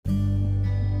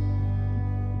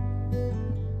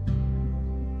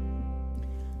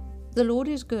The Lord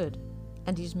is good,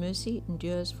 and His mercy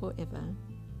endures forever.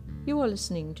 You are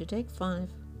listening to Take 5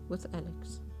 with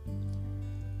Alex.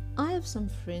 I have some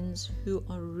friends who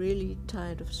are really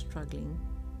tired of struggling.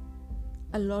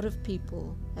 A lot of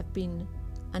people have been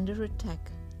under attack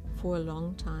for a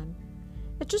long time.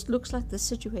 It just looks like the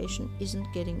situation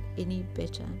isn't getting any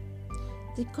better.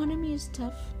 The economy is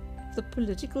tough, the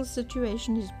political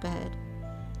situation is bad,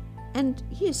 and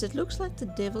yes, it looks like the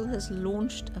devil has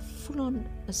launched a full-on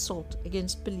assault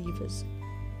against believers.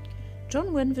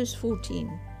 John 1 verse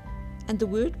 14, "And the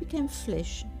Word became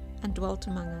flesh and dwelt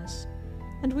among us,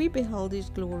 and we beheld His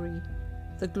glory,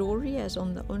 the glory as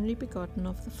on the only begotten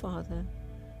of the Father,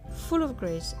 full of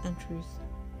grace and truth."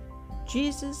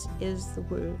 Jesus is the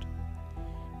Word,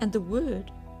 and the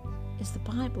Word is the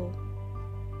Bible.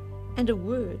 And a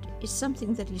word is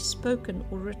something that is spoken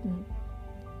or written.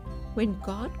 When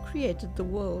God created the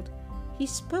world, He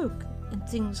spoke and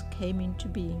things came into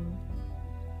being.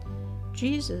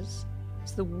 Jesus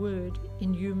is the Word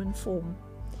in human form.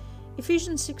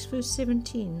 Ephesians 6 verse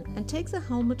 17, "And take the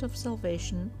helmet of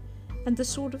salvation and the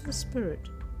sword of the Spirit,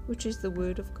 which is the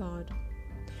Word of God."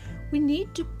 We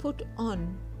need to put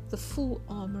on the full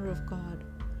armor of God.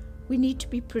 We need to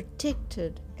be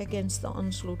protected against the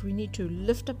onslaught. We need to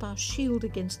lift up our shield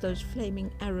against those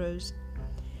flaming arrows.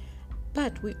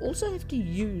 But we also have to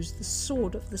use the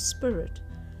sword of the Spirit.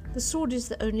 The sword is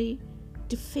the only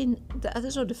the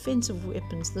others are defensive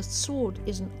weapons. The sword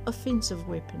is an offensive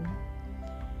weapon.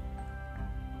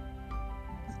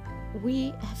 We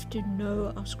have to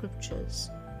know our scriptures.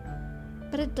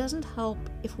 But it doesn't help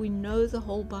if we know the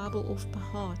whole Bible off by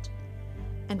heart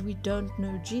and we don't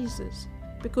know Jesus,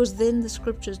 because then the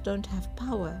scriptures don't have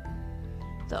power.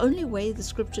 The only way the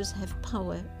scriptures have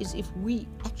power is if we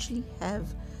actually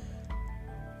have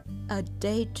a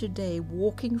day-to-day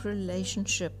walking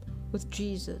relationship with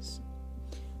Jesus.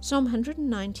 Psalm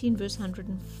 119 verse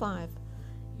 105,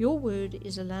 "Your word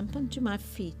is a lamp unto my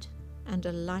feet and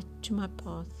a light to my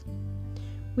path."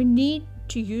 We need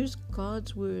to use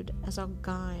God's word as our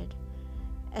guide,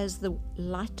 as the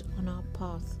light on our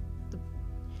path.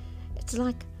 It's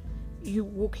like you're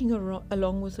walking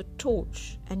along with a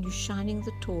torch and you're shining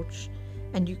the torch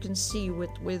and you can see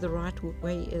where the right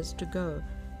way is to go.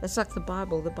 That's like the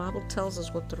Bible. The Bible tells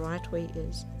us what the right way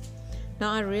is.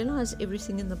 Now I realize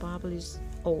everything in the Bible is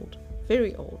old,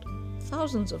 very old,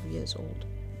 thousands of years old.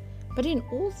 But in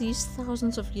all these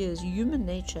thousands of years, human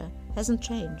nature hasn't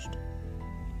changed.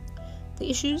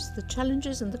 The issues, the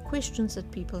challenges, and the questions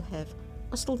that people have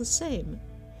are still the same.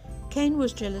 Cain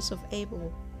was jealous of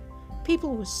Abel.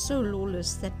 People were so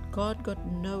lawless that God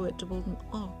got Noah to build an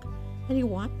ark, and He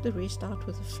wiped the rest out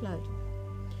with a flood.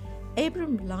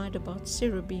 Abram lied about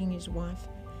Sarah being his wife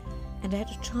and had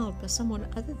a child by someone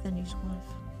other than his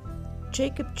wife.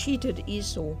 Jacob cheated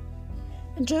Esau,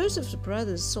 and Joseph's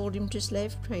brothers sold him to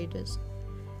slave traders.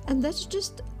 And that's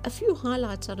just a few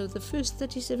highlights out of the first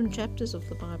 37 chapters of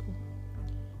the Bible.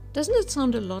 Doesn't it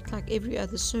sound a lot like every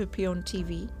other soap here on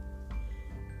TV?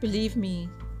 Believe me,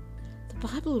 the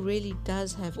Bible really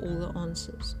does have all the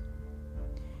answers.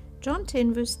 John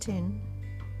 10 verse 10,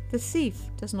 "The thief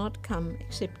does not come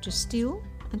except to steal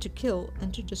and to kill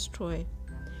and to destroy.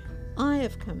 I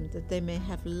have come that they may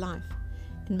have life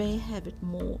and may have it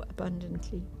more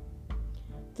abundantly."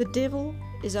 The devil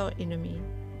is our enemy.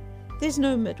 There's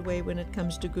no midway when it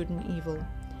comes to good and evil.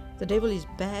 The devil is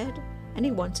bad and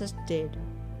he wants us dead.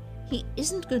 He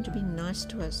isn't going to be nice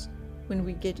to us when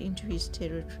we get into his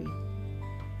territory.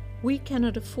 We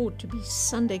cannot afford to be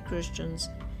Sunday Christians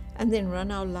and then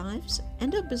run our lives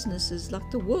and our businesses like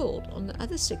the world on the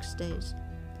other 6 days.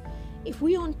 If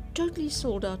we aren't totally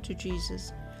sold out to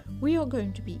Jesus, we are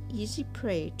going to be easy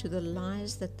prey to the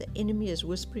lies that the enemy is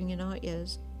whispering in our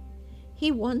ears.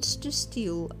 He wants to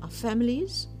steal our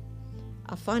families,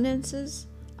 our finances,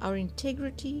 our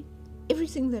integrity,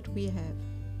 everything that we have.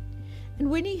 And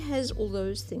when he has all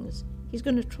those things, he's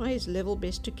going to try his level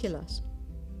best to kill us.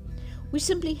 We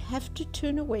simply have to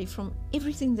turn away from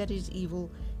everything that is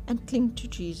evil and cling to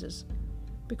Jesus,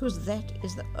 because that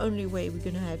is the only way we're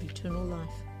going to have eternal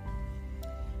life.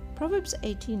 Proverbs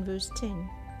 18 verse 10,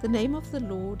 "The name of the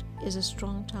Lord is a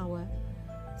strong tower.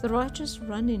 The righteous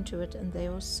run into it and they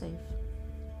are safe."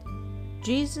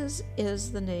 Jesus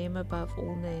is the name above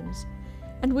all names,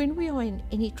 and when we are in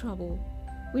any trouble,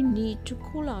 we need to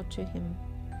call out to Him.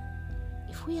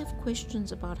 If we have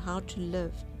questions about how to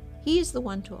live, He is the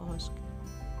one to ask.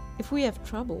 If we have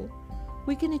trouble,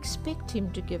 we can expect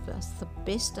Him to give us the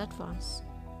best advice.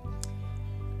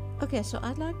 Okay, so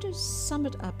I'd like to sum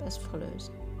it up as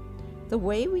follows. The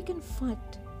way we can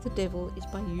fight the devil is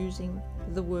by using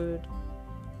the Word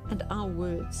and our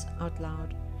words out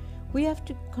loud. We have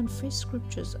to confess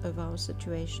scriptures over our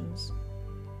situations.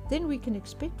 Then we can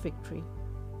expect victory.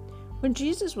 When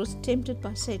Jesus was tempted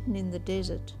by Satan in the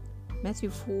desert, Matthew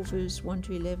 4 verse 1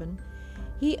 to 11,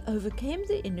 he overcame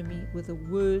the enemy with the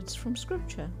words from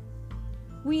Scripture.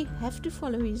 We have to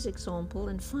follow his example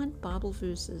and find Bible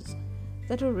verses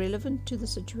that are relevant to the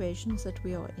situations that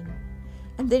we are in.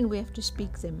 And then we have to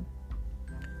speak them.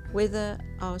 Whether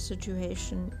our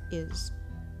situation is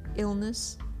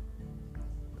illness,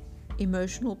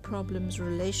 emotional problems,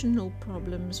 relational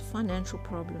problems, financial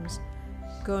problems,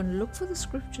 go and look for the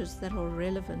scriptures that are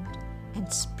relevant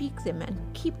and speak them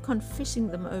and keep confessing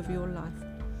them over your life.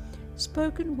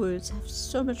 Spoken words have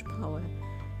so much power,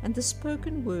 and the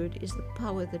spoken word is the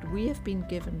power that we have been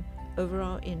given over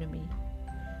our enemy.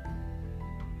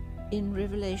 In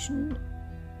Revelation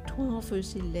 12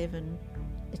 verse 11,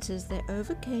 it says, they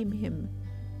overcame him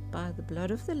by the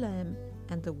blood of the Lamb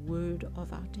and the word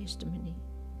of our testimony.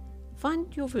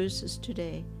 Find your verses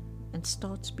today and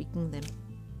start speaking them.